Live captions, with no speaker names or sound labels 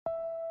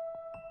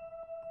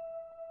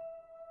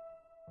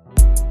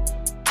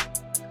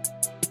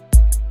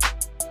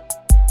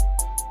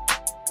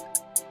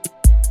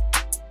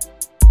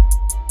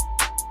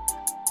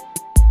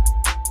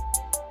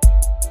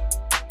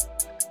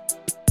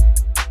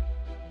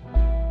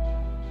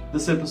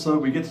This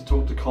episode, we get to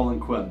talk to Colin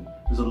Quinn,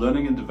 who's a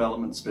learning and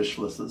development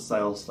specialist at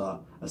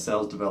SalesStar, a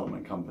sales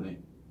development company.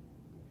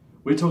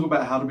 We talk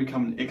about how to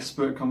become an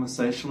expert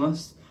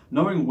conversationalist,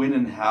 knowing when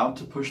and how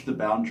to push the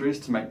boundaries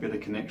to make better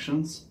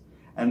connections,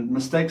 and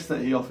mistakes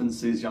that he often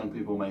sees young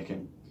people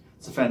making.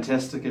 It's a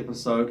fantastic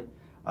episode.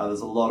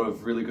 There's a lot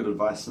of really good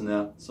advice in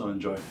there, so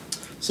enjoy.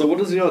 So what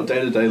does your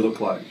day-to-day look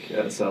like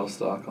at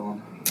SalesStar,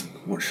 Colin?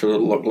 What should it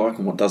look like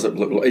and what does it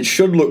look like? It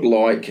should look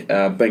like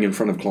being in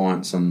front of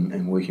clients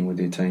and working with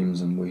their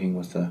teams and working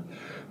with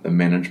the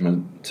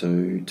management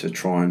to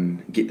try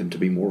and get them to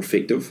be more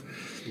effective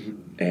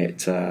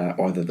at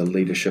either the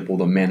leadership or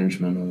the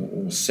management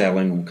or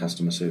selling or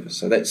customer service.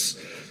 So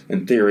that's,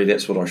 in theory,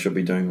 that's what I should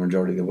be doing the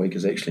majority of the week,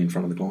 is actually in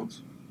front of the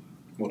clients.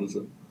 What is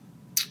it?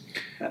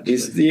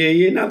 There's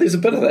a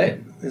bit of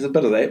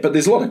that. But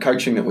there's a lot of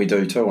coaching that we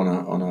do too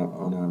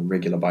on a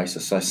regular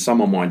basis. So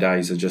some of my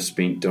days are just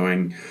spent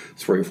doing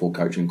 3 or 4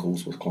 coaching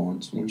calls with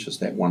clients, which is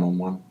that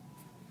one-on-one.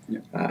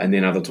 Yeah. And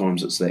then other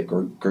times it's that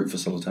group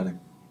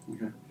facilitating.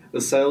 Okay.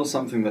 Is sales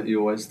something that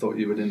you always thought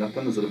you would end up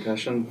in? Is it a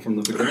passion from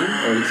the beginning,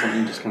 or is it something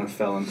you just kind of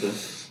fell into?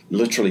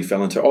 Literally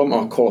fell into. I'm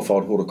a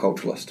qualified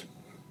horticulturalist,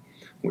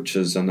 which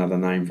is another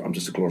name. I'm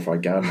just a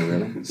glorified gardener,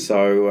 really.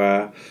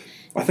 So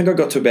I think I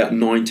got to about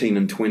 19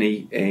 and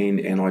 20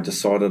 and I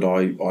decided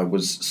I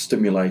was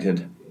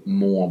stimulated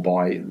more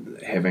by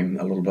having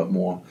a little bit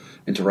more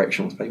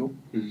interaction with people.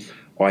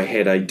 I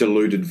had a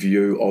deluded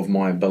view of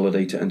my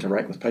ability to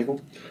interact with people.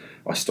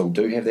 I still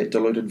do have that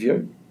deluded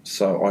view,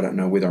 so I don't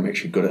know whether I'm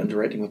actually good at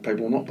interacting with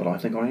people or not, but I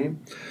think I am.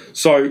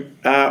 So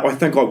I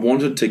think I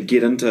wanted to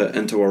get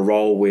into a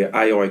role where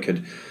I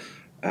could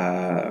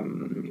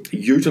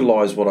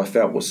utilise what I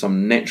felt was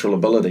some natural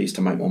abilities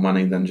to make more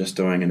money than just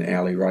doing an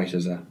hourly rate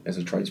as a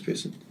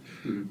tradesperson.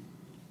 Going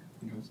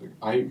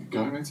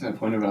back to that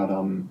point about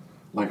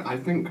I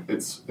think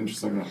it's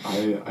interesting that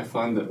I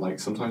find that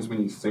sometimes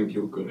when you think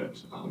you're good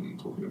at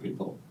talking to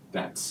people,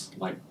 that's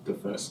the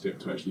first step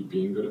to actually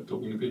being good at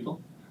talking to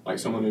people.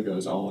 Someone who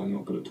goes, "Oh, I'm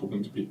not good at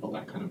talking to people,"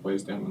 that kind of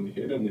weighs down on the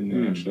head, and then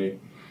they actually,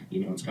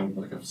 it's kind of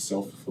like a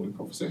self-fulfilling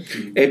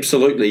prophecy.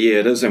 Absolutely, yeah,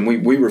 it is, and we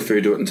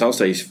refer to it in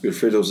Tulsa, we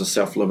refer to it as a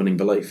self-limiting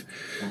belief.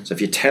 Yeah. So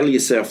if you tell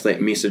yourself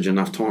that message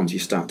enough times, you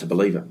start to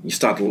believe it. You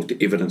start to look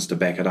to evidence to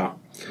back it up.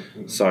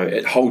 So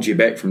it holds you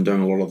back from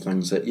doing a lot of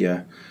things that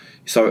you...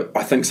 So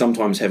I think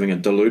sometimes having a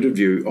deluded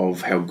view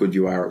of how good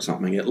you are at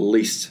something at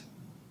least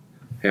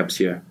helps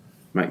you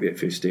make that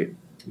first step.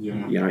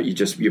 Yeah.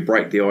 You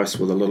break the ice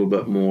with a little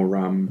bit more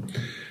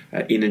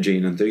energy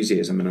and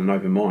enthusiasm and an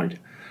open mind.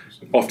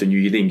 Often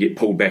you then get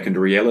pulled back into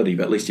reality,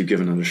 but at least you've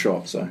given it a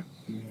shot. So,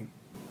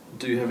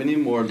 do you have any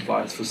more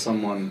advice for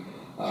someone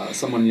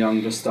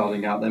young just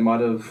starting out? They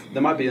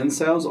might be in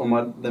sales,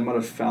 or they might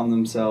have found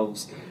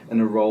themselves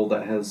in a role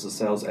that has a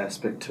sales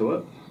aspect to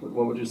it.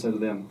 What would you say to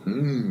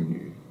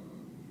them?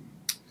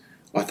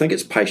 I think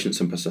it's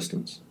patience and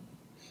persistence.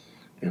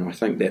 And I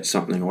think that's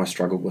something I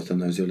struggled with in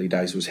those early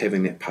days, was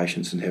having that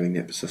patience and having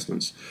that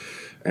persistence.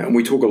 And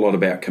we talk a lot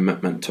about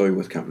commitment too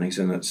with companies,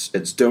 and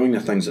it's doing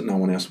the things that no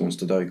one else wants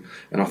to do.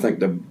 And I think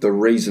the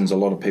reasons a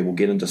lot of people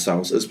get into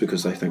sales is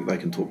because they think they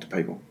can talk to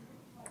people.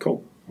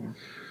 Cool.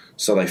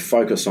 So they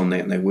focus on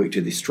that and they work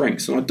to their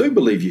strengths. And I do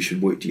believe you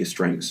should work to your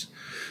strengths.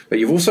 But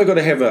you've also got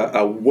to have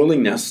a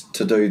willingness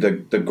to do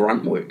the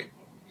grunt work.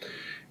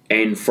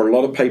 And for a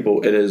lot of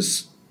people,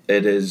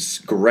 it is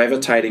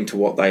gravitating to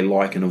what they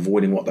like and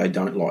avoiding what they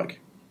don't like,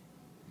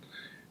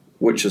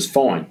 which is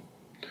fine.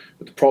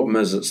 But the problem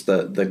is it's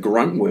the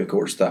grunt work,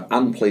 or it's the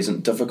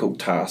unpleasant, difficult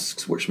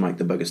tasks which make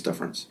the biggest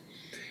difference.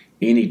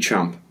 Any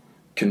chump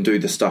can do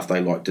the stuff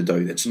they like to do.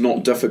 It's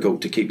not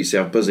difficult to keep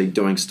yourself busy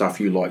doing stuff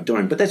you like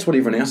doing, but that's what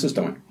everyone else is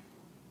doing.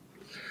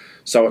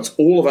 So it's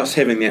all of us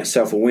having that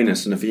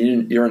self-awareness, and if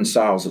you're in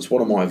sales, it's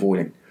what am I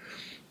avoiding?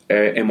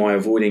 Am I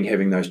avoiding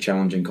having those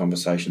challenging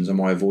conversations? Am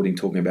I avoiding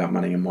talking about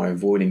money? Am I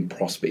avoiding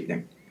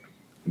prospecting?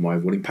 Am I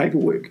avoiding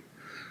paperwork?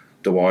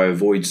 Do I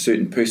avoid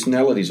certain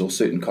personalities or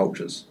certain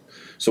cultures?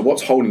 So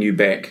what's holding you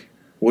back?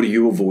 What are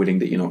you avoiding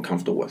that you're not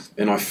comfortable with?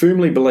 And I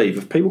firmly believe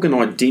if people can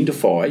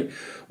identify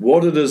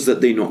what it is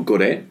that they're not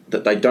good at,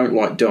 that they don't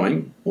like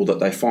doing, or that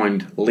they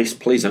find less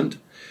pleasant,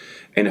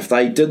 and if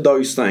they did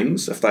those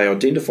things, if they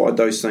identified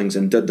those things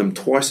and did them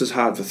twice as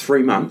hard for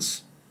 3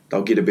 months,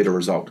 they'll get a better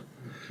result.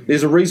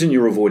 There's a reason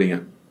you're avoiding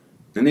it.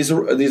 And there's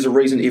a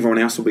reason everyone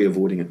else will be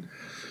avoiding it.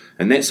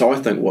 And that's,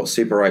 I think, what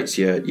separates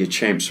your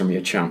champs from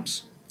your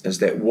chumps, is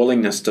that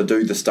willingness to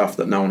do the stuff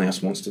that no one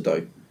else wants to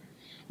do.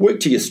 Work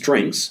to your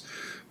strengths,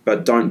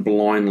 but don't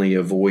blindly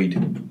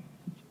avoid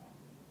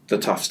the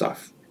tough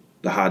stuff,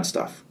 the hard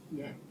stuff.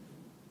 Yeah.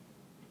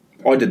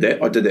 I did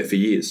that for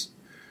years.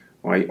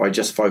 I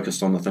just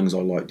focused on the things I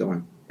like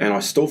doing. And I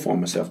still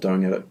find myself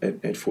doing it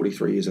at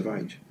 43 years of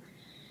age.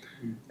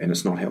 And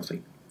it's not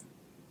healthy.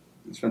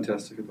 It's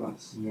fantastic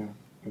advice. Yeah,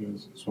 it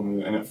is.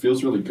 And it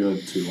feels really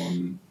good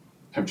to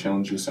have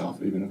challenged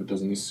yourself, even if it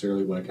doesn't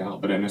necessarily work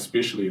out. And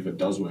especially if it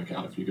does work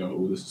out, if you go,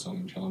 "Oh, this is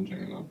something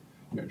challenging,"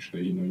 and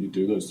actually, you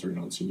do those 3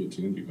 months, you get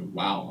to the end, you go,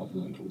 "Wow, I've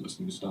learned all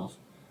this new stuff,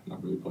 and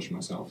I've really pushed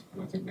myself."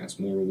 And I think that's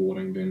more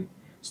rewarding than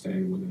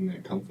staying within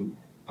that comfort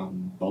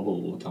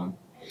bubble all the time.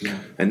 Yeah.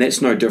 And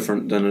that's no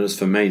different than it is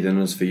for me than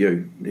it is for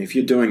you. If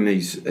you're doing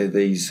these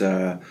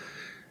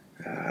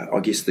I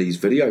guess these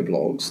video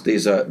blogs,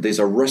 there's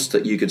a risk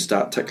that you could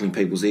start tickling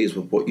people's ears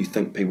with what you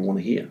think people want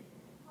to hear.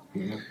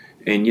 Yeah.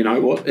 And you know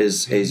what?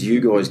 As you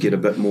guys get a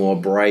bit more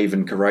brave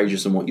and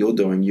courageous in what you're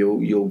doing,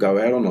 you'll go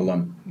out on a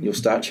limb. You'll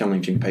start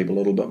challenging people a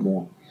little bit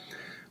more,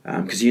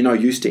 because you're no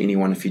use to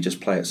anyone if you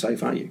just play it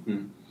safe, aren't you?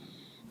 Mm.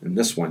 And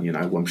this one,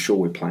 I'm sure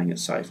we're playing it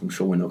safe. I'm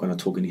sure we're not going to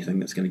talk anything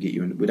that's going to get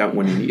you in. We don't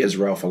want any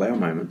Israel Folau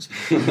moments.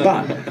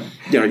 But,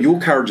 your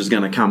courage is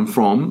going to come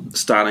from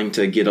starting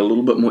to get a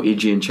little bit more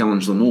edgy and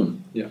challenge the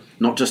norm. Yeah.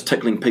 Not just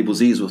tickling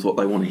people's ears with what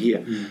they want to hear.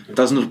 Mm. It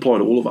doesn't apply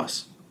to all of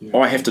us. Yeah.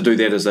 I have to do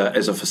that as a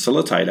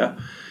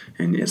facilitator.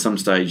 And at some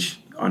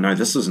stage, I know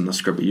this isn't the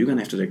script, but you're going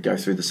to have to go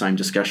through the same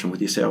discussion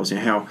with yourselves.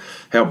 How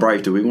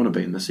brave do we want to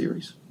be in this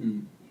series?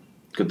 Mm.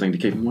 Good thing to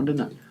keep in mind,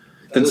 didn't it?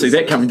 Didn't see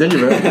that coming, did you,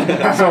 bro?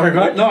 Sorry,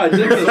 mate. No, I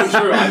did. It's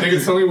true. I think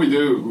it's something we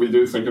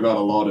do think about a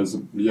lot.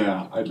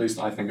 At least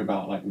I think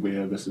about like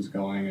where this is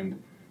going,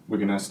 and we're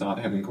gonna start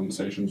having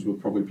conversations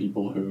with probably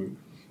people who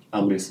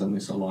are less and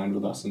less aligned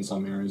with us in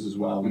some areas as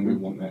well, and we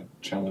want that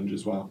challenge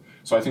as well.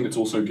 So I think it's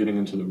also getting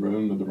into the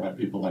room with the right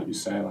people, like you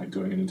say, like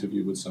doing an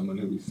interview with someone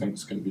who we think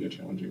is going to be a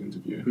challenging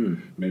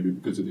interview, maybe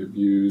because of their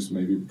views,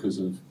 maybe because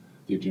of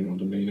their general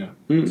demeanour.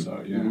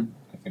 So yeah.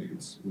 I think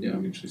we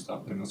eventually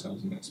start putting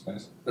ourselves in that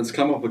space. It's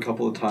come up a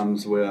couple of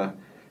times where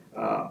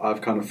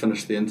I've kind of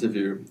finished the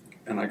interview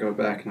and I go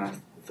back and I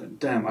think,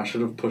 damn, I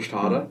should have pushed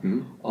harder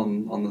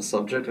on the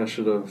subject.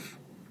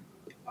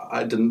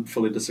 I didn't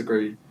fully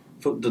agree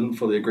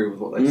with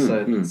what they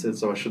said,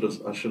 so I should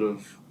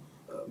have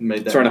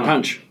made that. Thrown a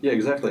punch. Yeah,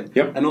 exactly.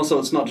 Yep. And also,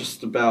 it's not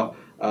just about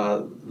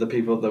the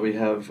people that we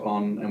have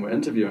on and we're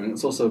interviewing.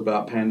 It's also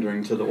about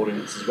pandering to the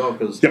audience as well,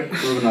 because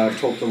Ruben and I have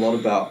talked a lot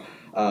about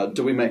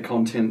do we make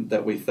content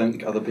that we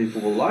think other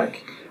people will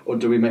like, or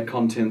do we make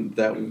content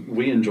that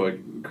we enjoy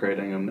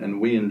creating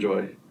and we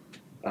enjoy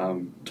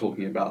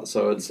talking about?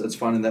 So it's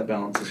finding that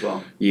balance as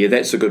well. Yeah,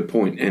 that's a good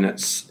point. And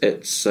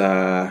it's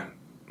are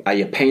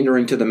you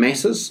pandering to the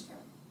masses?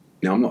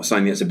 Now, I'm not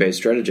saying that's a bad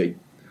strategy.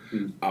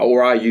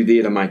 Or are you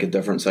there to make a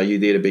difference? Are you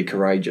there to be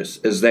courageous?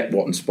 Is that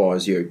what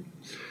inspires you?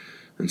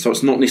 And so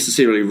it's not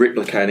necessarily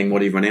replicating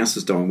what everyone else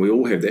is doing. We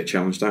all have that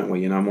challenge, don't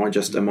we? Am I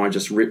just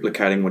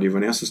replicating what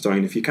everyone else is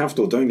doing? If you're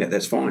comfortable doing that,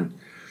 that's fine.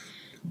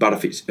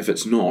 But if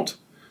it's not,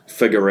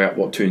 figure out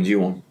what turns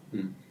you on.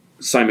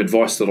 Same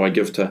advice that I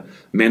give to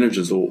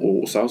managers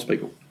or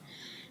salespeople.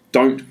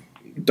 Don't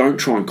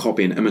try and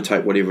copy and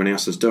imitate what everyone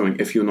else is doing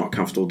if you're not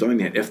comfortable doing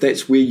that. If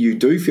that's where you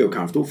do feel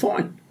comfortable,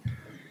 fine.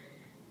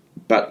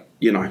 But,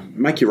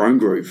 make your own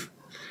groove.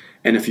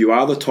 And if you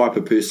are the type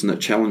of person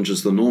that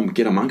challenges the norm,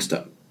 get amongst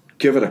it.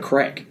 Give it a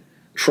crack.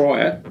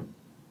 Try it.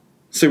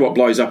 See what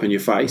blows up in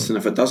your face. And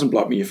if it doesn't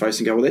blow up in your face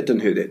and go, well, that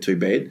didn't hurt that too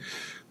bad,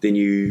 then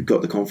you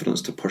got the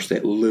confidence to push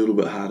that a little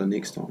bit harder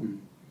next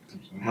time.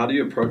 How do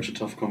you approach a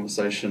tough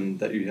conversation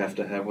that you have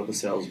to have with a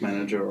sales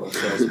manager or a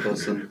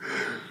salesperson?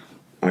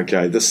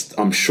 Okay,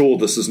 I'm sure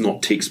this is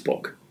not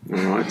textbook. All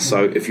right.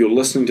 So if you're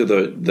listening to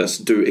this,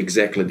 do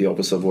exactly the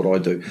opposite of what I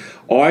do.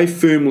 I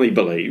firmly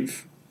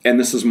believe, and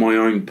this is my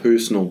own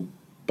personal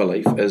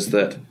belief, is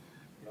that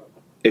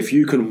if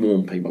you can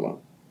warm people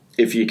up,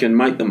 if you can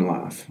make them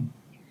laugh,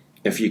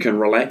 if you can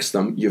relax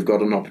them, you've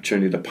got an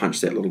opportunity to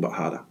punch that little bit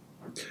harder.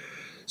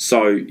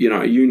 So,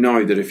 you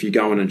know that if you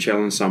go in and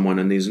challenge someone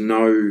and there's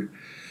no,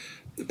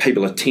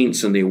 people are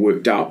tense and they're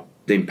worked up,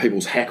 then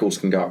people's hackles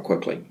can go up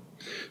quickly.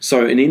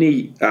 So in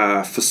any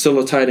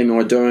facilitating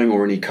I'm doing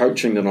or any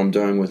coaching that I'm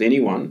doing with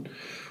anyone,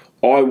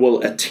 I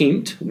will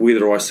attempt,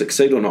 whether I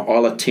succeed or not,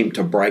 I'll attempt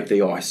to break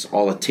the ice.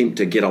 I'll attempt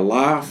to get a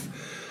laugh.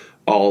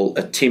 I'll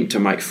attempt to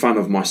make fun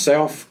of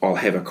myself. I'll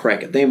have a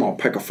crack at them. I'll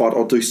pick a fight.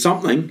 I'll do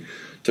something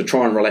to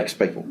try and relax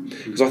people.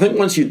 Because I think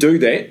once you do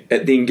that,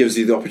 it then gives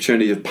you the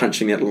opportunity of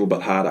punching that a little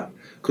bit harder.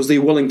 Because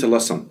they're willing to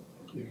listen.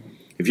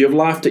 If you've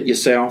laughed at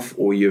yourself,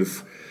 or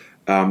you've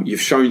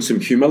shown some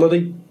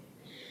humility,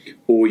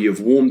 or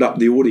you've warmed up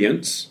the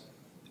audience,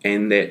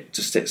 and that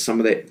some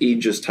of that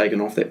edge is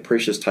taken off, that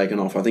pressure's taken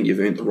off, I think you've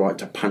earned the right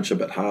to punch a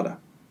bit harder.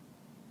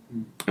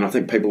 And I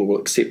think people will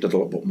accept it a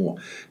lot bit more.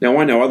 Now,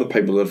 I know other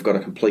people that have got a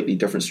completely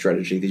different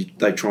strategy.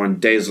 They try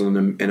and dazzle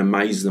and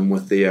amaze them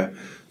with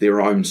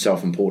their own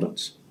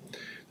self-importance.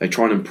 They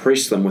try and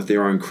impress them with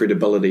their own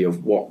credibility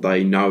of what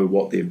they know,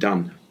 what they've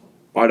done.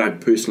 I don't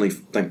personally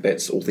think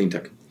that's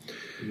authentic.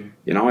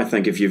 I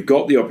think if you've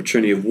got the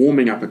opportunity of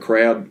warming up a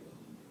crowd,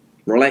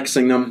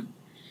 relaxing them,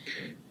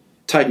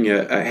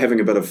 having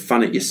a bit of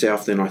fun at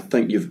yourself, then I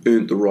think you've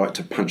earned the right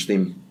to punch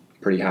them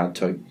pretty hard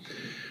too.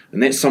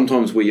 And that's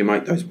sometimes where you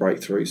make those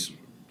breakthroughs.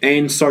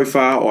 And so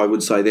far, I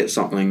would say that's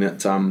something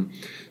that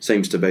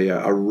seems to be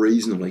a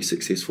reasonably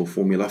successful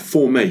formula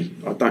for me.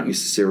 I don't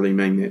necessarily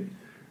mean that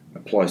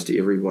applies to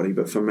everybody,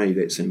 but for me,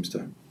 that seems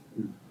to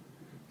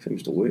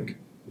work.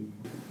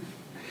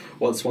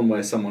 What's one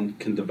way someone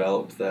can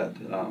develop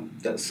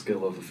that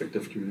skill of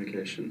effective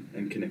communication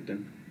and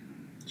connecting?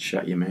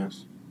 Shut your mouth.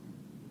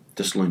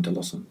 Just learn to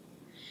listen.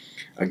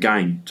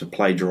 Again, to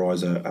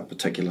plagiarise a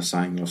particular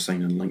saying that I've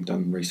seen in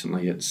LinkedIn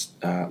recently, it's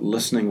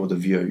listening with a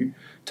view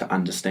to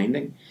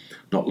understanding,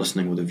 not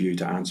listening with a view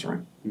to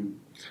answering.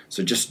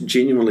 So just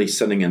genuinely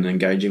sitting and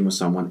engaging with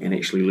someone and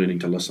actually learning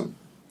to listen,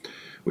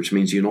 which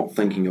means you're not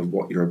thinking of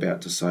what you're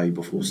about to say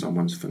before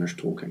someone's finished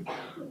talking.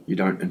 You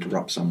don't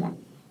interrupt someone.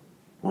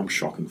 I'm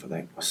shocking for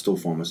that. I still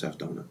find myself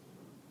doing it.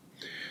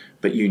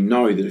 But you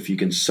know that if you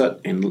can sit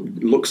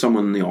and look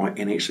someone in the eye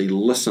and actually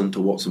listen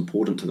to what's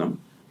important to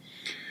them,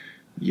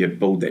 you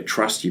build that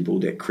trust, you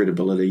build that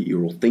credibility,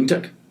 you're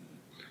authentic,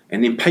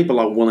 and then people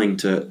are willing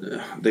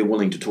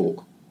to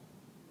talk.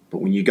 But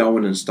when you go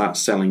in and start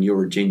selling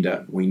your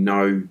agenda, we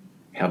know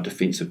how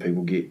defensive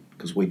people get,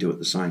 because we do it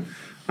the same.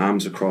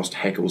 Arms are crossed,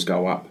 hackles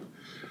go up,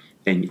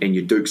 and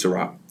your dukes are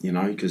up,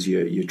 because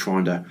you're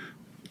trying to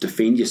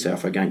defend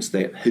yourself against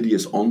that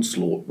hideous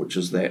onslaught, which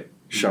is that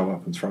show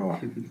up and throw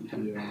up.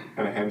 Yeah.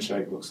 And a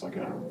handshake looks like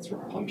a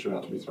punch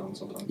about to be thrown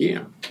sometimes.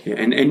 Yeah.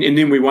 And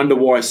then we wonder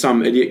why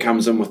some idiot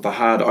comes in with the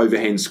hard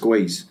overhand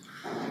squeeze.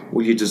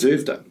 Well, you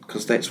deserved it,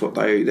 because that's what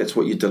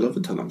you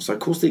delivered to them. So of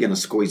course they're going to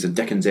squeeze the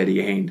dickens out of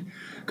your hand,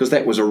 because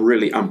that was a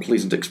really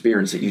unpleasant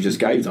experience that you just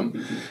gave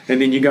them.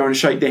 And then you go and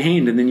shake their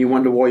hand, and then you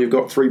wonder why you've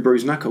got 3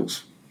 bruised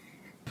knuckles.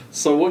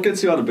 So what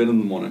gets you out of bed in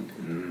the morning?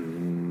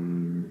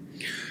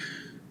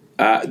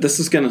 This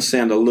is going to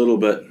sound a little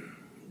bit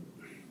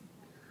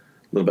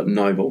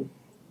noble.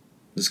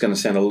 This is going to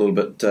sound a little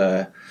bit,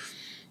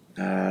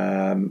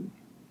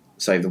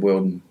 save the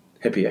world,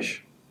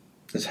 hippie-ish.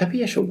 Is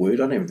hippie-ish a word?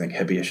 I don't even think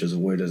hippie-ish is a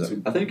word, is it?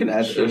 I think you can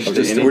add ish We to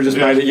anything. just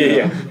made it,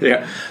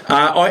 yeah.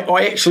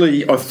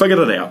 I figured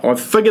it out. I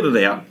figured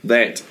it out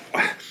that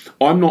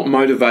I'm not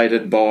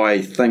motivated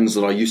by things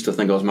that I used to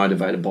think I was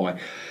motivated by.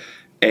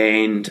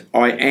 And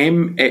I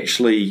am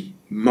actually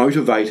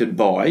motivated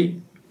by,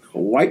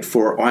 wait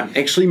for it, I'm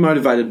actually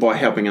motivated by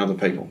helping other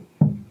people.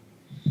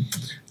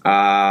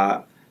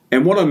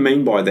 And what I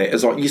mean by that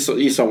is,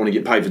 yes, I want to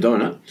get paid for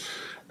doing it.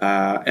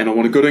 And I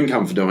want a good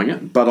income for doing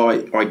it, but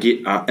I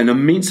get an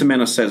immense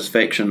amount of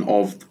satisfaction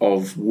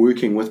of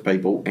working with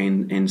people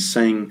and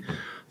seeing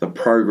the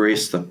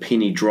progress, the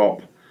penny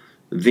drop,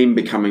 them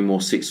becoming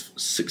more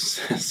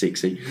successful.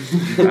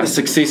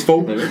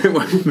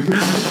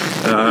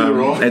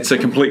 It's a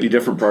completely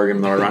different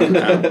program that I run.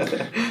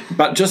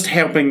 But just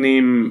helping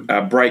them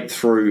break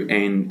through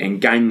and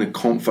gain the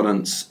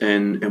confidence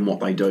in what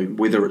they do,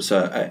 whether it's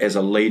as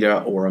a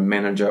leader or a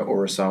manager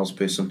or a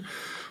salesperson,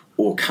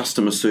 or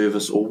customer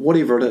service, or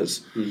whatever it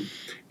is.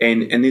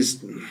 And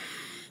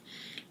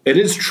it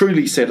is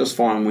truly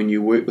satisfying when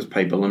you work with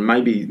people, and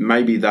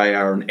maybe they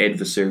are an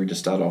adversary to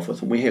start off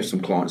with, and we have some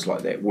clients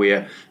like that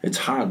where it's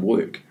hard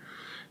work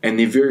and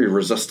they're very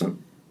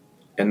resistant,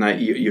 and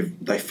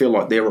they feel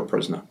like they're a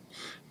prisoner,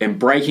 and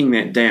breaking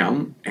that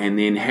down and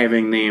then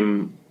having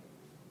them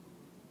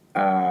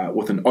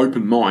with an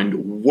open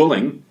mind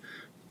willing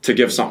to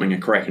give something a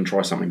crack and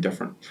try something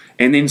different,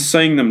 and then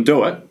seeing them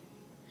do it,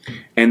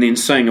 and then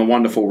seeing a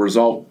wonderful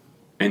result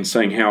and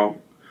seeing how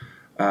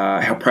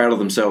proud of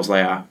themselves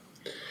they are.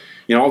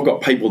 I've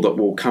got people that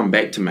will come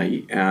back to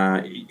me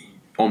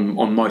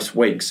on most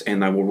weeks,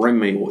 and they will ring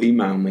me or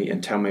email me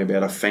and tell me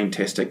about a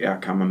fantastic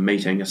outcome, a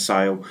meeting, a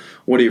sale,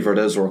 whatever it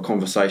is, or a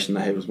conversation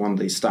they had with one of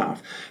these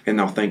staff, and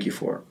they'll thank you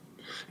for it.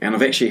 And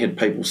I've actually had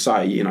people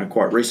say,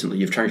 quite recently,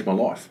 you've changed my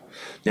life.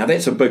 Now,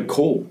 that's a big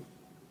call.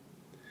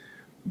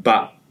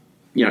 But,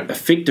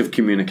 effective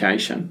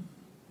communication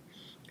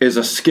is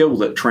a skill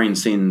that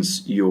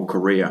transcends your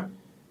career.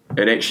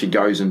 It actually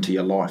goes into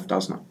your life,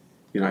 doesn't it?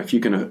 If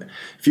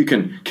you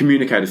can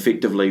communicate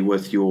effectively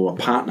with your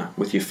partner,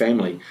 with your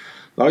family,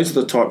 those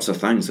are the types of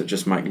things that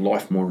just make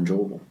life more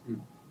enjoyable.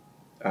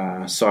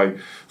 So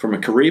from a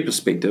career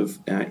perspective,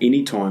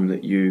 any time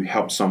that you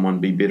help someone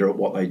be better at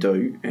what they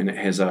do, and it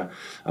has a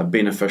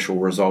beneficial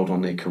result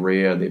on their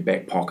career, their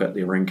back pocket,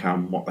 their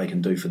income, what they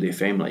can do for their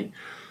family,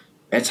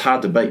 it's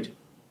hard to beat.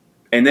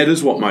 And that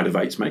is what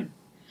motivates me.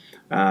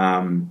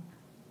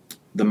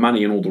 The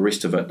money and all the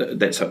rest of it,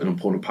 that's an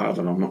important part of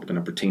it. I'm not going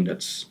to pretend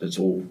it's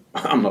all,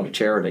 I'm not a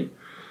charity.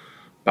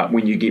 But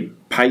when you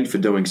get paid for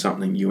doing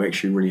something you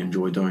actually really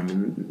enjoy doing,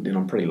 then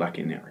I'm pretty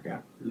lucky in that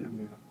regard. Yeah.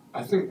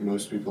 I think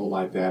most people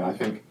like that. I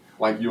think,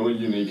 you're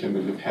unique in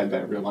that you've had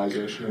that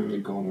realization and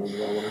you've gone, I want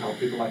to help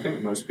people. I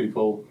think most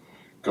people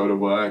go to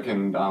work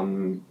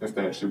and if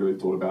they actually really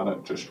thought about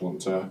it, just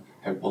want to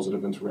have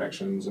positive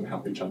interactions and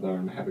help each other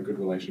and have a good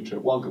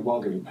relationship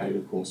while getting paid,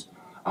 of course.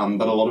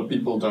 But a lot of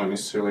people don't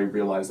necessarily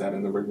realise that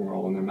in the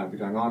rigmarole, and they might be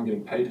going, I'm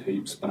getting paid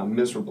heaps, but I'm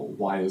miserable.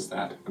 Why is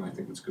that? And I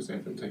think it's because they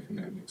haven't taken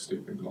that next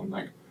step and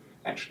gone,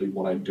 actually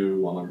what I do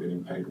while I'm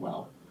getting paid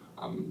well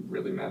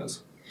really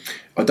matters.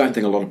 I don't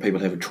think a lot of people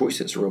have a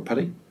choice. It's a real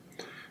pity.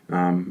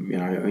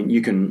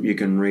 You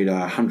can read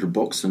 100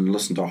 books and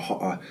listen to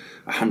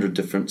 100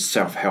 different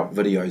self-help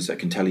videos that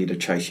can tell you to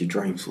chase your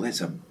dreams. Well, that's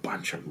a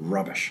bunch of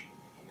rubbish,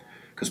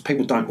 because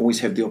people don't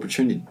always have the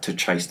opportunity to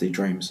chase their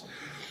dreams.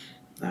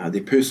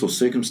 Their personal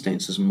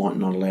circumstances might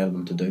not allow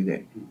them to do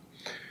that.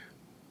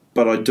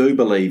 But I do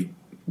believe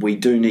we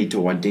do need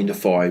to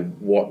identify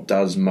what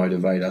does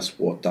motivate us,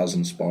 what does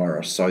inspire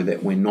us, so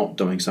that we're not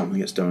doing something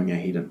that's doing our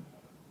head in.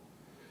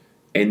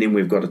 And then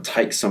we've got to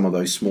take some of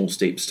those small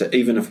steps to,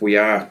 even if we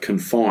are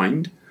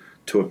confined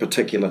to a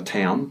particular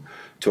town,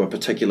 to a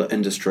particular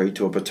industry,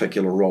 to a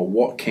particular role,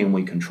 what can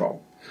we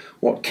control?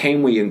 What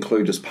can we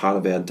include as part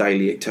of our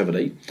daily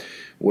activity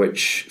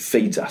which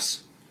feeds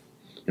us?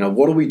 You know,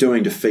 what are we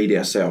doing to feed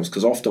ourselves?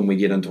 Because often we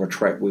get into a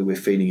trap where we're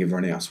feeding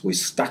everyone else. We're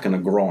stuck in a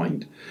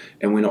grind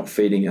and we're not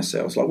feeding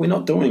ourselves. Like we're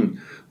not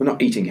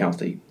eating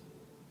healthy.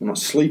 We're not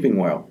sleeping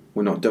well.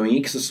 We're not doing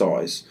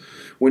exercise.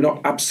 We're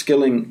not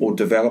upskilling or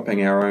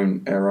developing our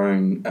own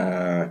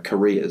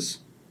careers.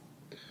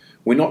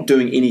 We're not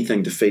doing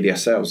anything to feed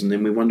ourselves, and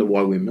then we wonder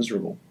why we're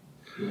miserable.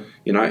 Yeah.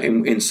 You know,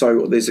 and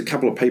so there's a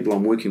couple of people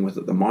I'm working with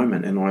at the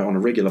moment, and on a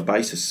regular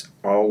basis,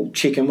 I'll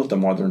check in with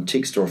them either in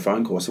text or a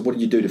phone call. I said, what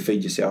did you do to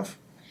feed yourself?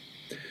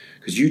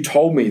 Because you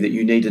told me that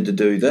you needed to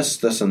do this,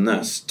 this, and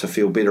this to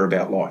feel better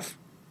about life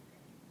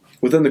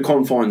within the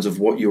confines of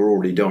what you're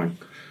already doing.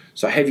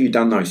 So have you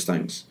done those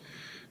things?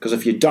 Because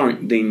if you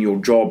don't, then your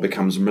job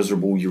becomes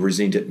miserable, you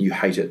resent it, and you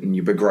hate it, and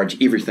you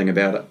begrudge everything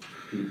about it.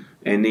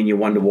 And then you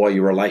wonder why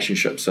your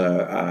relationships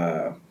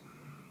are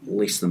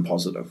less than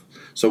positive.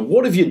 So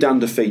what have you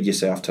done to feed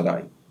yourself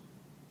today?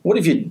 What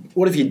have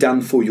you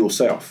done for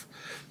yourself?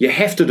 You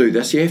have to do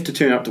this, you have to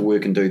turn up to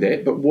work and do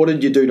that, but what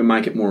did you do to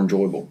make it more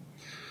enjoyable?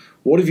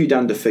 What have you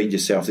done to feed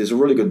yourself? There's a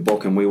really good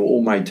book, and we were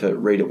all made to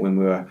read it when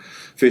we were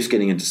first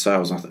getting into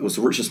sales. It was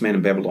The Richest Man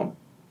in Babylon.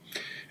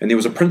 And there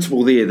was a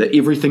principle there that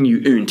everything you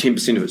earn,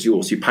 10% of it's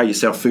yours. You pay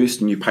yourself first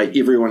and you pay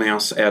everyone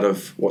else out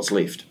of what's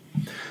left.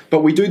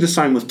 But we do the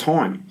same with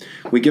time.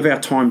 We give our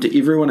time to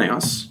everyone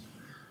else,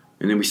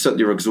 and then we sit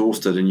there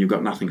exhausted and you've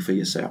got nothing for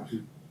yourself.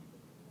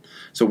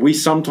 So we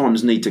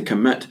sometimes need to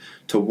commit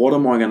to, what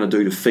am I going to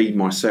do to feed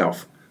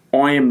myself?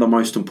 I am the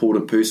most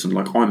important person,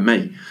 like I'm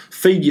me.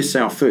 Feed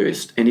yourself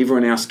first and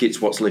everyone else gets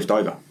what's left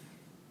over.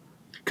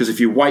 Because if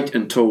you wait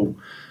until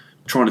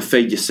trying to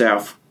feed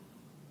yourself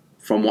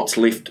from what's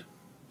left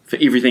for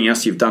everything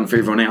else you've done for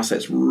everyone else,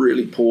 that's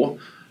really poor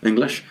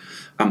English.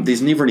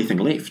 There's never anything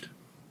left.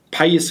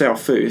 Pay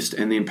yourself first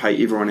and then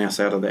pay everyone else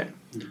out of that.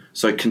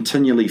 So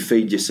continually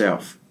feed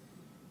yourself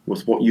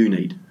with what you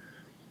need.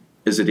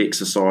 Is it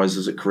exercise?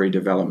 Is it career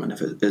development?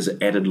 Is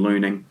it added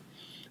learning?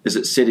 Is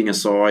it setting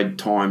aside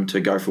time to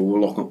go for a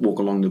walk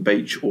along the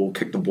beach or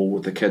kick the ball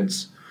with the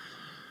kids?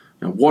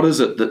 Now, what is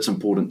it that's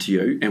important to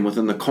you? And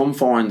within the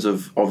confines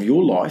of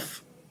your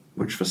life,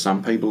 which for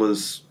some people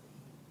is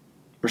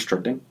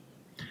restricting,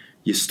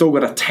 you've still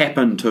got to tap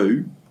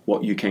into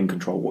what you can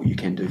control, what you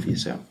can do for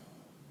yourself.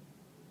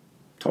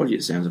 Told you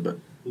it sounds a bit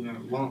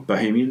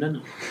bohemian,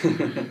 doesn't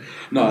it?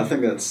 No, I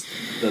think that's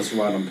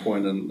right on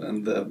point,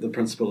 and the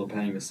principle of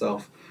paying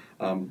yourself,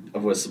 I've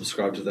always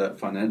subscribed to that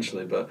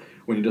financially, but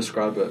when you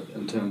describe it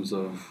in terms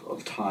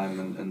of time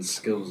and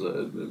skills,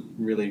 it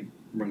really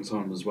rings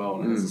home as well,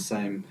 and it has the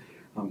same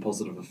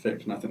positive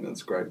effect, and I think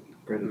that's great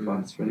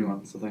advice for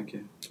anyone, so thank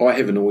you. I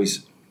haven't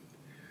always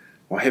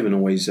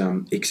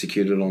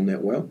executed on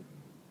that well,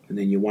 and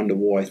then you wonder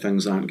why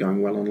things aren't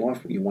going well in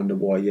life. You wonder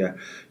why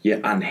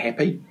you're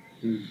unhappy.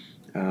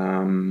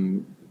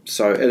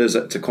 So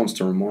it's a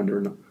constant reminder,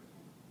 isn't it?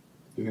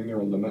 Do you think there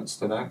are limits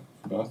to that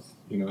for both?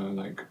 You know,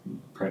 like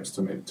perhaps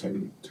to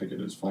take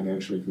it as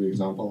financially, for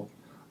example.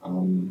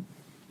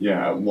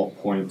 At what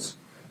point?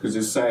 Because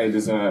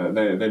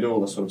they do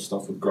all this sort of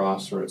stuff with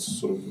grass, where it's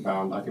sort of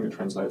about, I think it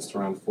translates to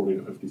around 40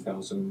 to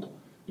 50,000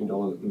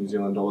 New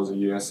Zealand dollars a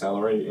year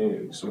salary.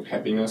 And sort of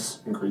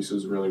happiness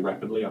increases really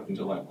rapidly up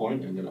until that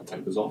point, and then it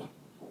tapers off.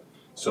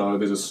 So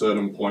there's a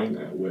certain point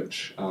at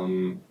which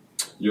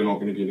you're not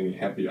going to get any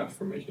happier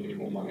from making any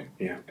more money.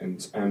 Yeah.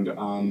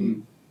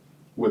 And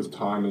with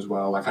time as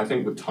well, like I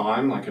think with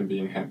time, like and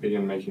being happy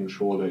and making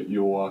sure that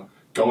you're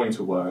going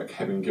to work,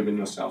 having given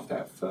yourself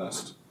that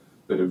first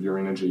bit of your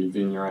energy,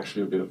 then you're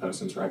actually a better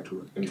person to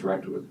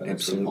interact with.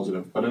 That's really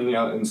positive. But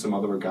in some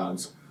other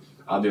regards,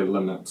 are there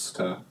limits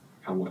to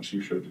how much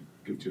you should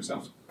give to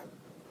yourself?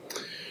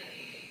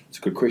 It's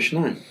a good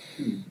question,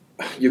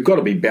 eh? You've got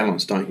to be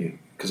balanced, don't you?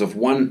 Because if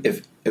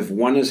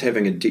one is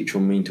having a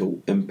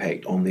detrimental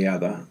impact on the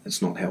other,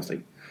 it's not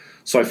healthy.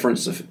 So, for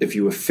instance, if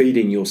you were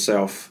feeding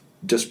yourself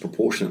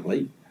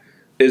disproportionately,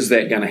 is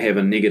that going to have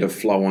a negative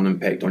flow-on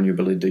impact on your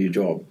ability to do your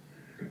job?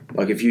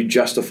 Like if you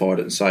justified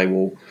it and say,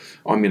 well,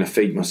 I'm going to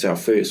feed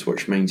myself first,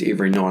 which means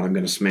every night I'm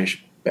going to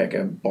smash back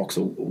a box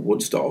of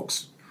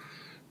Woodstocks,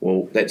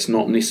 well, that's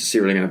not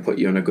necessarily going to put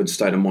you in a good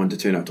state of mind to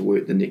turn up to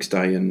work the next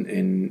day,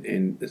 and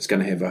it's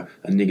going to have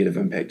a negative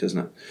impact, isn't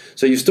it?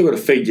 So you've still got to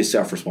feed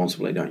yourself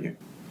responsibly, don't you?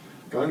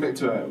 Going back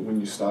to when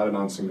you started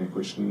answering that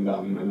question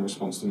in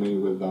response to me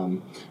with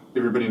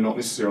everybody not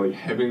necessarily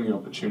having the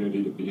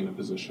opportunity to be in a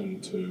position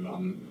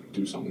to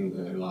do something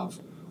that they love,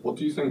 what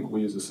do you think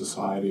we as a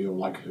society, or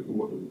like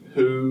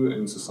who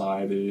in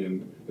society,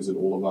 and is it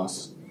all of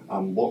us,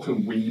 what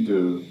can we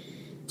do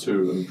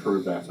to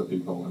improve that for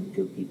people and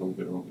give people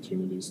better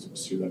opportunities to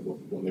pursue that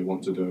what they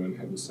want to do and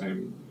have the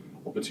same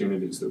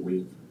opportunities that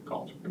we've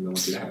got and we're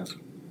lucky to have?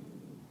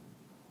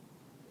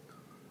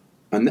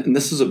 and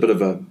this is a bit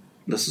of a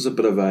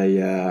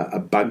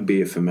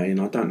bugbear for me,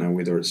 and I don't know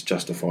whether it's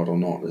justified or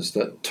not, is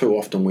that too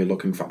often we're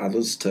looking for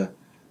others to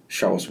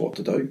show us what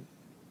to do.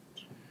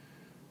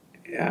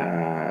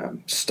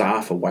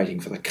 Staff are waiting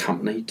for the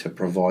company to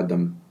provide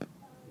them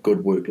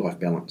good work-life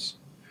balance.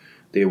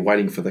 They're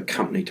waiting for the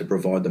company to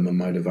provide them a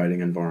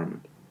motivating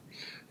environment.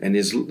 And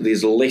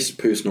there's less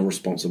personal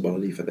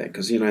responsibility for that,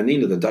 because, at the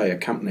end of the day, our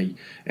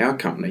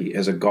company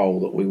has a goal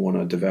that we want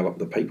to develop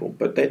the people,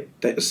 but that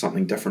is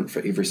something different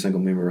for every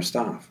single member of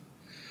staff.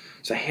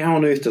 So how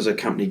on earth does a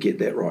company get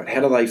that right?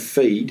 How do they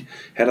feed,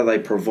 how do they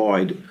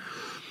provide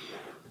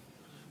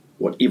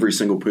what every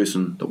single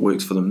person that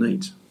works for them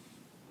needs?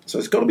 So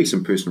it's got to be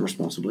some personal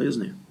responsibility,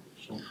 isn't there?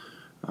 Sure.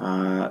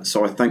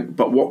 So I think,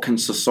 but what can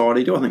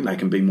society do? I think they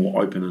can be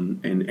more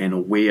open and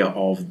aware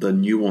of the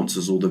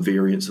nuances or the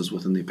variances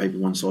within their people.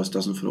 One size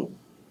doesn't fit all.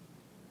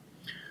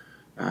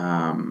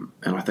 And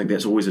I think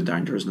that's always a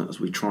danger, isn't it, as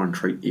we try and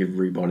treat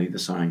everybody the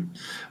same.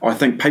 I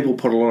think people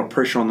put a lot of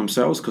pressure on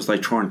themselves because they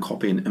try and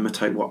copy and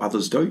imitate what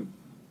others do.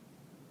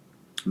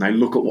 And they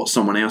look at what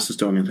someone else is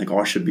doing and think,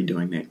 I should be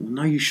doing that. Well,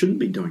 no, you shouldn't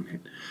be doing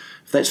that.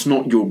 If that's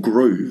not your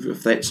groove,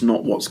 if that's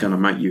not what's going to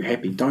make you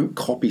happy, don't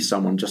copy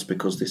someone just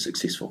because they're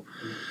successful.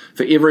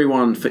 For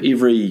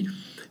every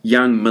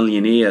young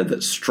millionaire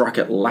that struck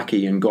it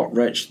lucky and got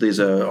rich, there's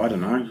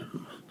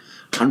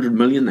 100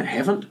 million that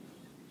haven't.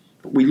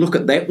 But we look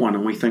at that one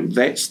and we think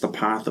that's the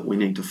path that we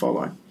need to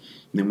follow. And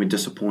then we're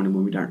disappointed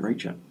when we don't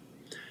reach it.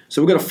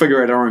 So we've got to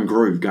figure out our own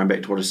groove, going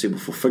back to what I said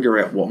before. Figure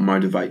out what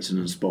motivates and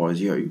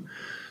inspires you.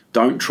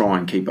 Don't try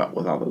and keep up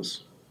with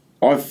others.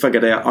 I've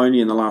figured out only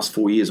in the last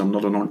 4 years I'm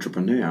not an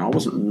entrepreneur. I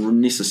wasn't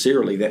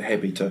necessarily that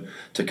happy to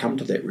come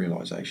to that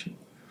realisation.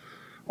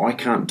 I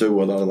can't do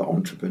what other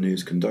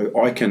entrepreneurs can do.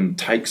 I can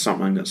take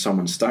something that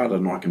someone started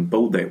and I can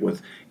build that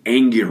with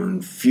anger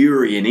and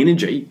fury and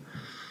energy,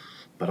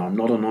 but I'm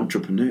not an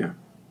entrepreneur.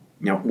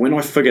 Now, when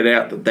I figured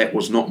out that that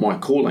was not my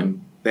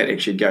calling, that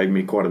actually gave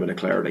me quite a bit of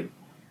clarity.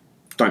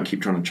 Don't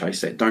keep trying to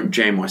chase that. Don't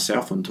jam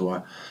myself into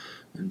a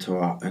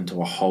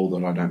hole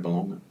that I don't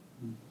belong in.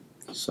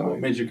 So, what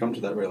made you come to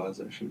that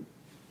realisation?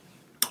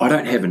 I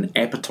don't have an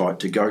appetite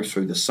to go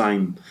through the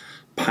same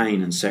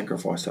pain and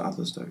sacrifice that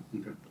others do.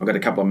 Okay. I've got a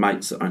couple of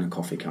mates that own a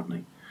coffee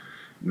company.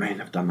 Man,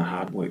 they've done the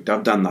hard work.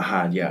 They've done the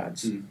hard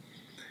yards.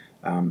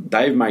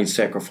 They've made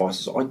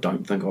sacrifices I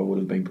don't think I would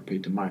have been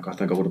prepared to make. I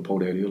think I would have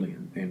pulled out early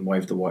and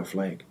waved the white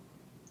flag.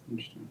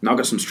 Interesting. Now, I've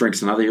got some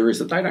strengths in other areas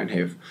that they don't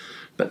have,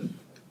 but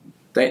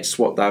that's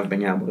what they've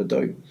been able to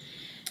do.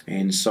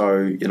 And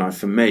so,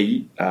 for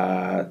me,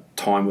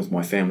 time with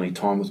my family,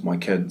 time with my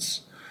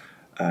kids,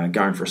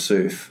 going for a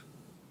surf,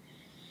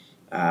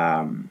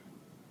 going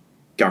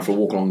for a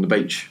walk along the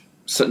beach,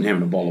 sitting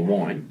having a bowl of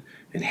wine,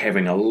 and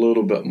having a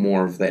little bit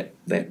more of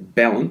that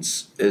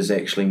balance is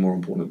actually more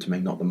important to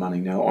me, not the money.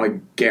 Now, I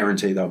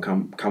guarantee they'll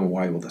come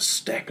away with a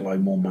stack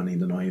load more money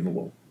than I ever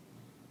will.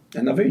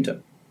 And they've earned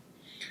it.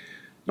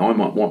 Now, I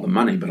might want the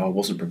money, but I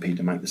wasn't prepared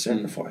to make the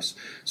sacrifice.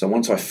 So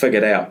once I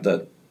figured out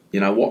that,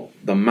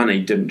 the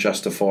money didn't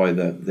justify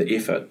the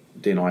effort,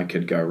 then I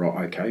could go,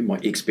 right, okay, my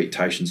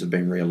expectations have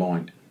been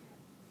realigned.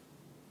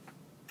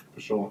 For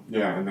sure.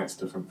 Yeah, and that's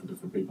different for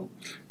different people.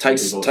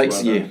 Takes Some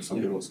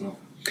people it's not.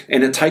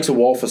 And it takes a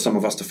while for some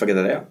of us to figure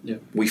that out. Yeah.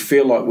 We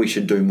feel like we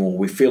should do more.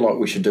 We feel like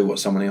we should do what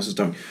someone else is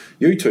doing.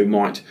 You two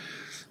might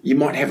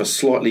have a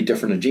slightly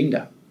different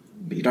agenda,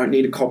 but you don't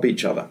need to copy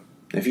each other.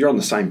 If you're on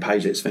the same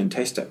page, that's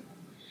fantastic.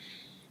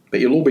 But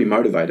you'll all be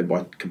motivated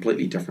by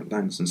completely different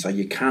things. And so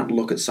you can't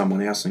look at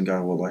someone else and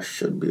go, well, I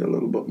should be a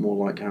little bit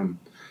more like him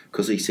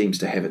because he seems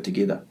to have it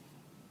together.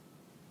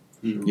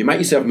 Sure. You make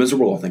yourself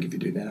miserable, I think, if you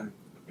do that.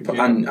 Put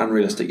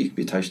unrealistic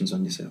expectations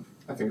on yourself.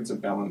 I think it's a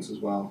balance as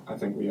well. I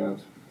think we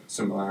have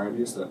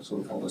similarities that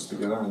sort of hold us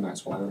together, and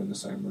that's why we're in the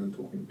same room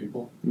talking to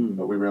people.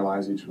 But we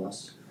realise each of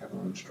us have our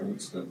own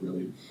strengths that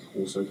really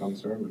also come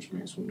through, which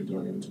makes when we're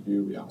doing an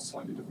interview, we ask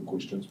slightly different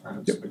questions,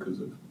 perhaps,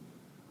 because of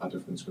our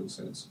different skill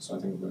sets. So I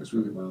think it works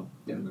really well.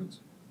 Yeah.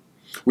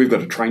 We've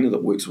got a trainer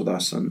that works with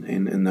us, and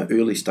in the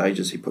early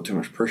stages, he put too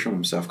much pressure on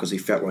himself because he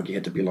felt like he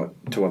had to be like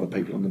two other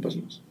people in the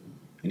business.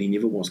 And he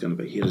never was going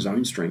to be. He had his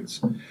own strengths.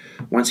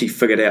 Once he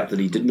figured out that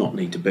he did not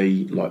need to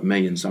be like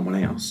me and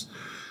someone else,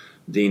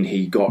 then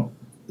he got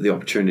the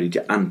opportunity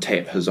to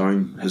untap his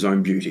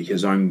own beauty,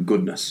 his own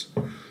goodness,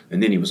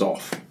 and then he was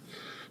off.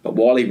 But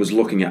while he was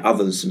looking at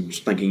others and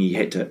thinking he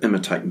had to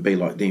imitate and be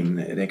like them,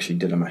 it actually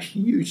did him a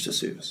huge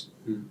disservice.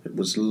 It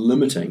was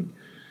limiting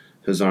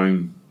his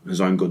own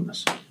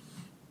goodness.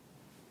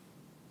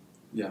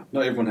 Yeah,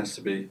 not everyone has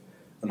to be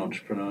an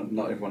entrepreneur.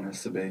 Not everyone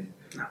has to be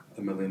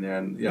a millionaire.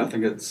 And yeah, I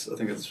think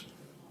it's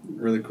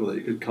really cool that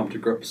you could come to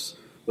grips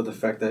with the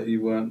fact that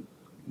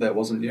that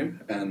wasn't you,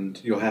 and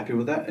you're happy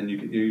with that, and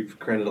you've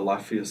created a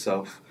life for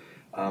yourself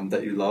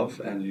that you love,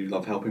 and you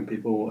love helping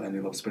people, and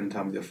you love spending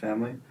time with your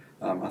family.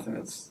 I think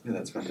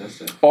that's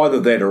fantastic. Either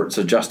that, or it's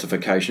a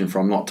justification for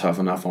I'm not tough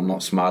enough, I'm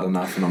not smart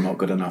enough, and I'm not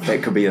good enough.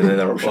 That could be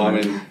another option. Well,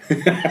 I mean,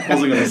 I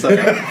wasn't going to say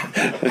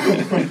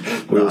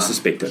that. We all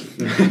suspect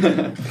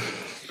it.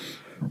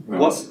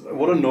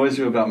 What annoys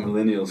you about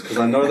millennials? Because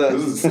I know that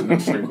This is an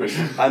interesting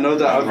question. I know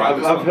that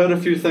I've heard a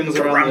few things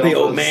around Grumpy the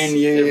old office man,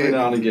 yeah. every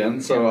now and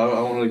again. So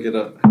I want to get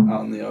it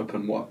out in the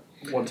open. What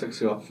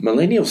ticks you off?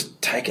 Millennials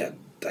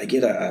they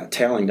get a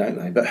toweling, don't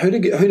they? But who do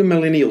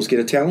millennials get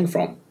a toweling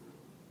from?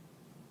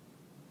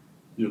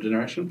 Your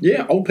generation?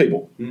 Yeah, old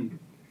people. Mm.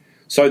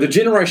 So the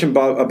generation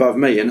above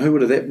me, and who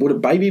would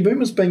have baby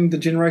boomers been the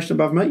generation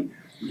above me?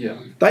 Yeah.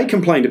 They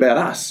complained about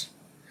us.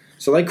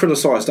 So they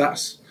criticised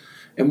us.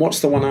 And what's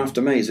the one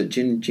after me? Is it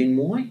Gen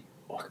Y?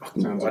 I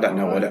don't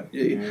know. Right.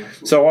 Yeah.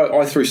 So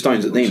I threw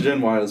stones at them.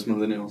 Gen Y is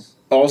millennials.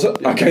 Oh, is it?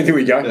 Yeah. Okay, there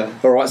we go. Yeah.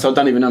 All right, so I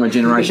don't even know my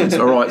generations.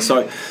 All right,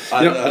 so...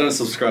 I don't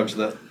subscribe to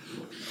that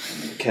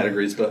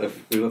categories, but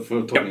if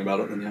we're talking about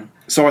it, then yeah.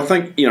 So I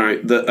think,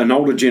 an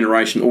older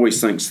generation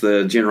always thinks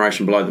the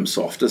generation below them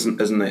soft, isn't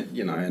that,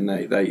 and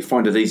they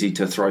find it easy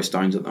to throw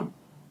stones at them.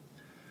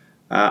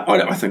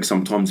 I think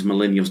sometimes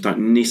millennials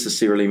don't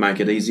necessarily make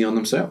it easy on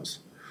themselves.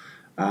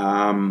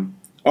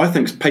 I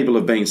think people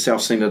have been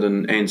self-centered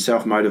and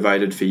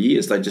self-motivated for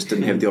years. They just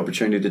didn't have the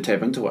opportunity to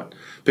tap into it.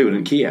 People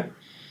didn't care.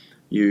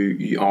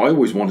 I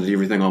always wanted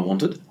everything I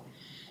wanted.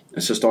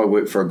 It's just I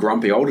worked for a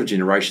grumpy older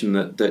generation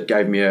that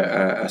gave me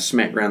a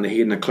smack round the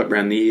head and a clip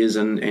round the ears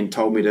and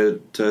told me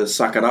to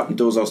suck it up and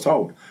do as I was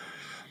told.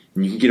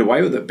 And you can get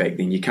away with it back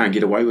then. You can't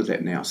get away with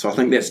that now. So I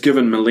think that's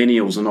given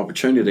millennials an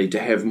opportunity to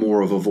have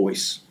more of a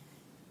voice.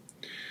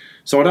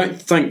 So I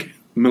don't think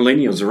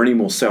millennials are any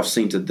more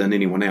self-centered than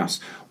anyone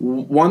else.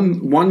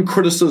 One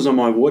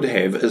criticism I would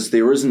have is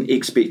there is an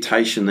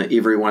expectation that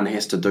everyone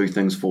has to do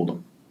things for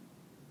them.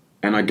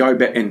 And I go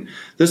back, and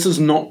this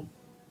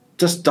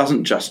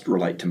doesn't just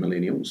relate to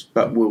millennials,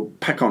 but we'll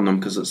pick on them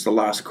because it's the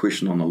last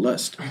question on the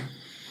list.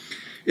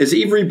 Is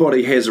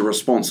everybody has a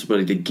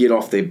responsibility to get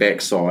off their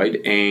backside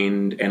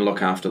and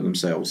look after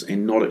themselves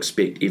and not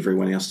expect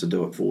everyone else to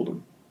do it for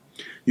them.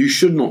 You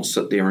should not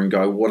sit there and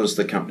go, what is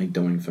the company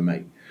doing for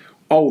me?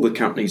 Oh, the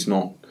company's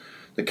not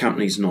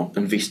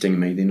investing in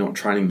me, they're not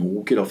training me.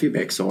 Well, get off your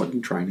backside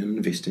and train and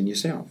invest in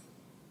yourself.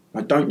 I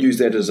don't use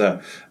that as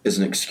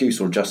an excuse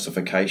or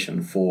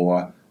justification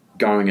for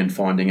going and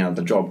finding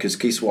another job, because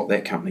guess what?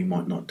 That company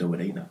might not do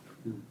it either.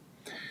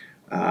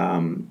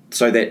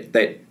 So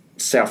that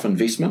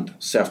self-investment,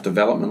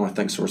 self-development, I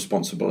think is a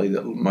responsibility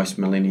that most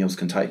millennials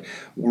can take.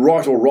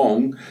 Right or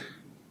wrong,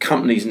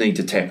 companies need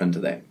to tap into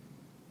that.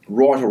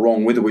 Right or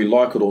wrong, whether we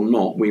like it or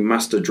not, we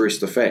must address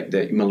the fact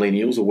that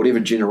millennials, or whatever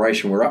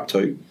generation we're up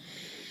to,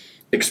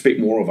 expect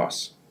more of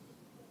us.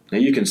 Now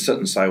you can sit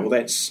and say, well,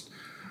 that's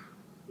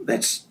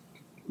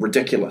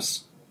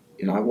ridiculous.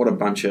 What a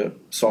bunch of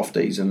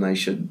softies, and they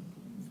should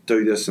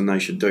do this and they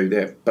should do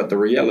that. But the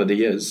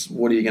reality is,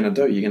 what are you going to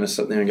do? You're going to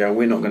sit there and go,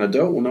 we're not going to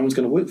do it. Well, no one's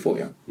going to work for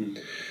you.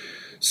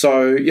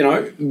 So,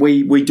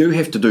 we do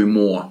have to do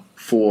more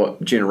for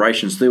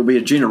generations. There'll be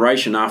a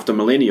generation after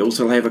millennials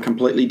that'll have a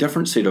completely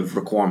different set of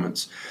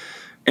requirements.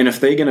 And if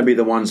they're going to be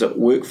the ones that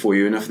work for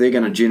you, and if they're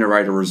going to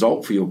generate a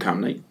result for your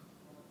company,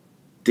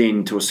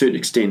 then to a certain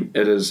extent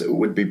it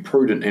would be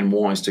prudent and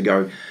wise to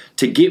go,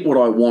 to get what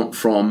I want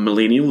from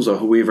millennials or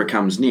whoever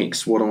comes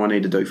next, what do I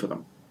need to do for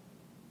them?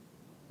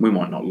 We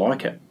might not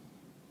like it,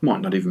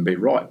 might not even be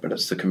right, but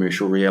it's the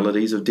commercial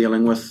realities of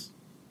dealing with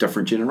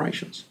different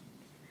generations.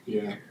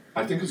 Yeah,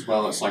 I think as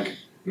well it's like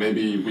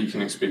maybe we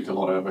can expect a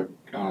lot of a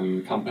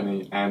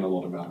company and a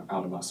lot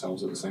out of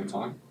ourselves at the same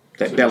time.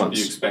 That balance.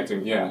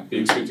 Be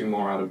expecting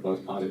more out of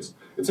both parties.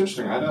 It's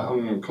interesting, I had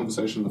a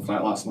conversation in the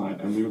flat last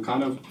night, and we were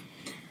kind of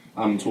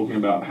talking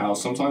about how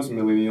sometimes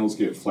millennials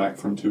get flack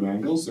from two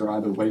angles. They're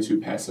either way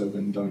too passive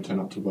and don't turn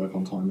up to work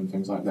on time and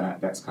things like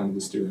that. That's kind of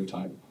the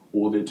stereotype.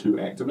 Or they're too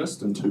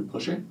activist and too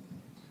pushy.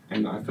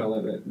 And I feel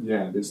like that,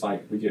 there's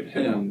we get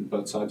hit on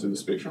both sides of the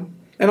spectrum.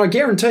 And I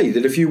guarantee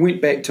that if you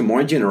went back to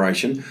my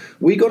generation,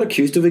 we got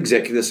accused of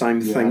exactly the same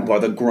thing by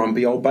the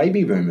grumpy old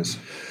baby boomers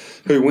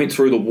who went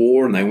through the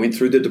war and they went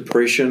through the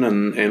depression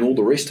and all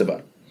the rest of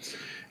it.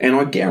 And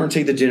I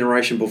guarantee the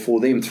generation before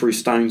them threw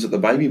stones at the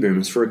baby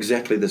boomers for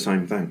exactly the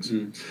same things.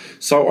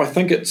 So I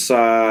think it's...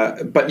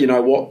 but you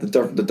know what?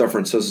 The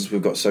difference is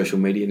we've got social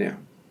media now.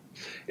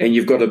 And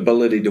you've got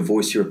ability to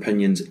voice your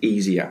opinions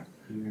easier.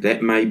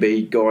 That may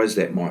be, guys,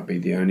 that might be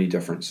the only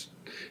difference.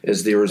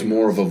 Is there is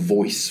more of a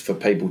voice for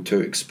people to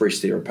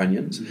express their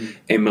opinions.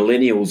 And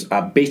millennials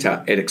are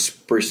better at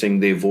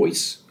expressing their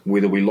voice,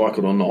 whether we like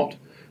it or not,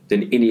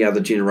 than any other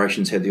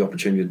generations had the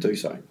opportunity to do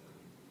so.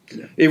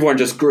 Yeah. Everyone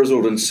just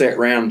grizzled and sat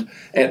round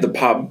at the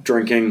pub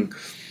drinking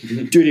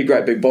dirty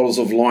great big bottles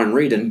of Lion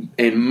Red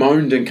and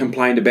moaned and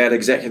complained about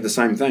exactly the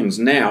same things.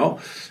 Now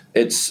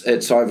it's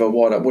over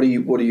what do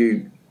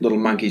you little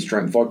monkeys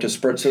drink, vodka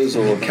spritzers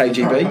or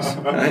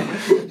KGBs?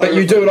 Right? But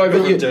you do it over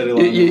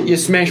you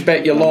smash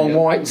back your long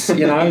whites, and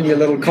your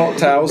little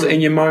cocktails, and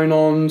you moan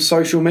on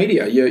social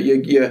media.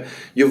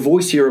 You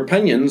voice your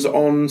opinions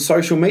on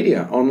social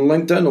media, on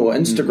LinkedIn or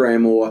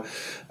Instagram or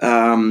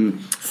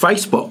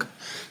Facebook.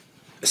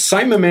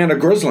 Same amount of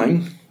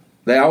grizzling,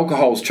 the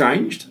alcohol's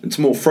changed, it's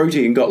more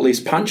fruity and got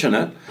less punch in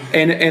it,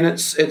 and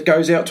it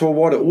goes out to a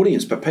wider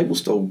audience, but people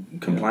still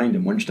complained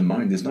and whinged and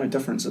moaned. There's no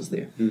differences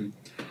there.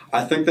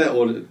 I think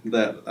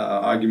that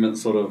argument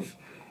sort of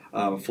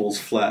falls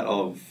flat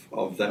of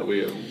that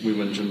we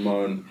whinge and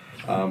moan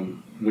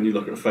when you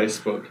look at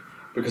Facebook,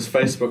 because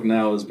Facebook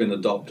now has been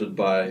adopted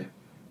by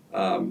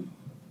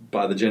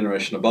the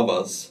generation above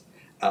us.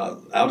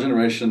 Our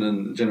generation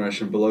and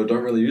generation below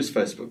don't really use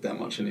Facebook that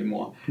much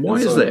anymore. Why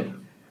is that?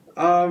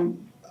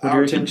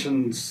 Our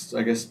attention's,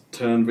 I guess,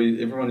 turned.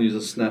 Everyone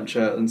uses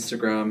Snapchat,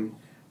 Instagram,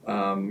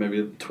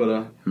 maybe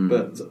Twitter,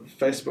 but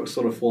Facebook's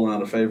sort of fallen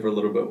out of favour a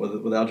little bit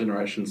with our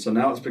generation. So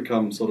now it's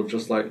become sort of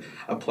just like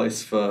a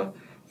place for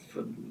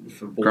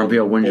grumpy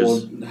old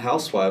whingers, bored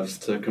housewives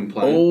to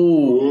complain.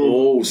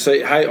 Oh,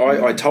 see, hey,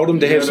 I told him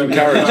to have some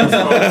courage.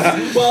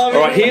 All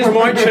right, here's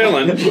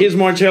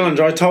my challenge.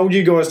 I told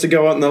you guys to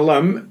go out on the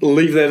limb,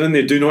 leave that in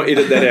there, do not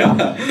edit that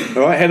out.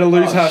 All right, had to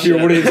lose half your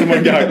audience in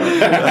one go.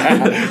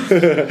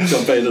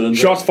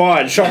 Shots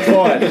fired.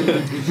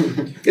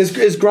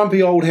 Is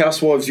grumpy old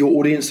housewives your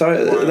audience, though?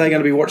 Are they going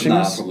to be watching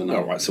this? Probably not.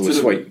 All right, so we're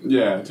sweet.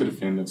 To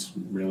defend, it's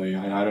really,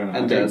 I don't know.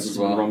 And dads as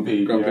well.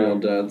 Grumpy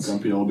old dads.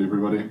 Grumpy old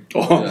everybody.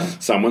 Oh, yeah.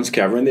 Someone's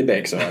covering their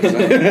backside.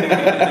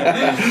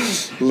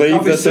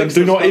 Leave this and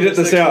do not edit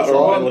this out.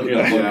 All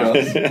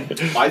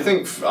right? I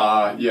think,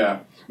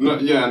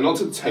 not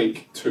to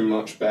take too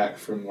much back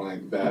from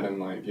like that and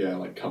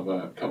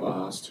cover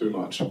ass too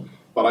much,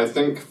 but I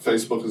think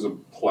Facebook as a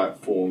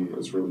platform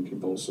is really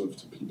conducive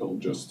to people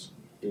just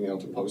being able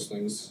to post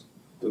things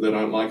that they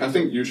don't like. I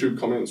think YouTube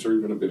comments are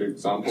even a better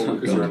example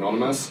because they're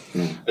anonymous.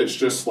 It's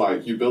just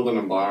like you build an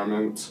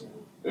environment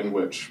in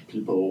which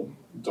people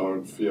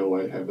don't feel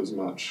they have as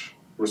much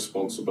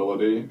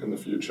responsibility in the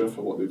future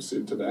for what they've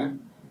said today,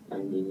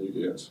 and then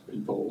you get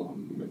people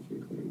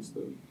making comments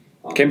that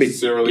aren't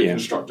necessarily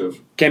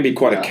constructive. Can be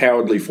quite a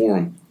cowardly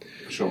forum.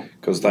 Sure.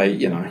 Because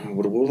they,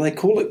 what will they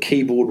call it?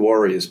 Keyboard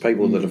warriors,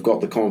 people that have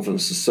got the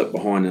confidence to sit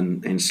behind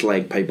and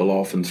slag people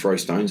off and throw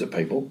stones at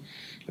people.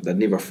 But they'd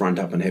never front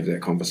up and have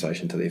that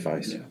conversation to their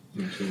face. Yeah.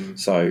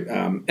 So,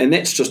 and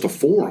that's just a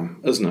forum,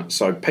 isn't it?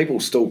 So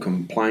people still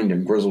complained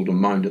and grizzled and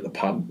moaned at the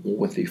pub or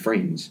with their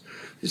friends.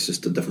 It's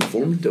just a different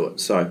forum to do it.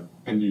 So.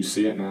 And you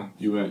see it now.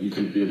 You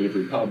can be at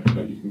every pub,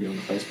 but you can be on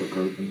the Facebook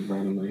group and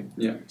randomly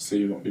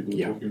see what people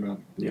are talking about.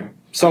 Yeah.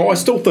 So I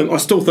still think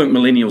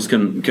millennials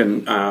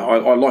can.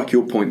 I like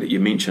your point that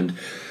you mentioned.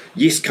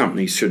 Yes,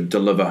 companies should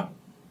deliver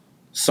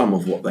some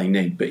of what they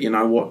need, but you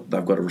know what?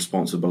 They've got a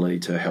responsibility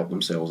to help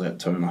themselves out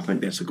too, and I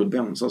think that's a good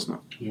balance, isn't it?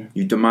 Yeah.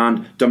 You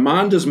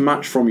demand as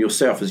much from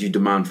yourself as you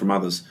demand from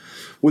others.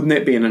 Wouldn't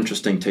that be an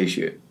interesting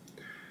T-shirt?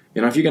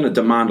 If you're going to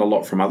demand a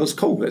lot from others,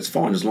 cool, that's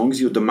fine, as long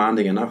as you're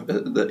demanding enough,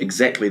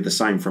 exactly the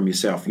same from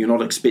yourself. You're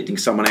not expecting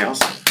someone else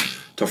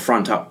to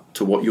front up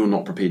to what you're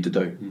not prepared to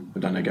do. I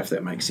don't know if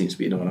that makes sense,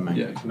 but you know what I mean.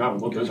 Yeah, no,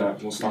 we'll do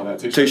that. We'll start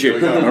that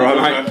T-shirt. All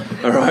right,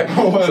 mate. All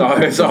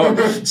right.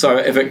 So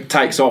if it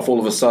takes off, all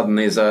of a sudden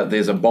there's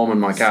a bomb in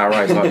my car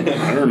race. I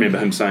don't remember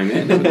him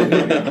saying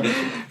that.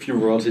 A few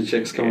royalty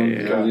checks coming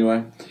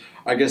anyway.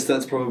 I guess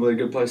that's probably a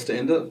good place to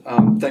end it.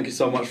 Thank you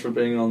so much for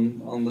being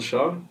on the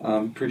show.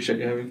 Appreciate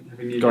you having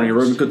you. Got your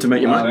room. Good to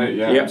meet you, mate.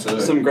 Yeah,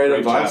 some great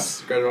advice.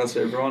 Chat. Great advice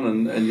for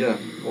everyone, and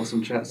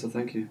awesome chat. So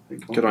thank you.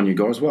 Good on you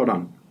guys. Well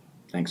done.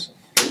 Thanks.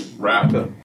 Wrap.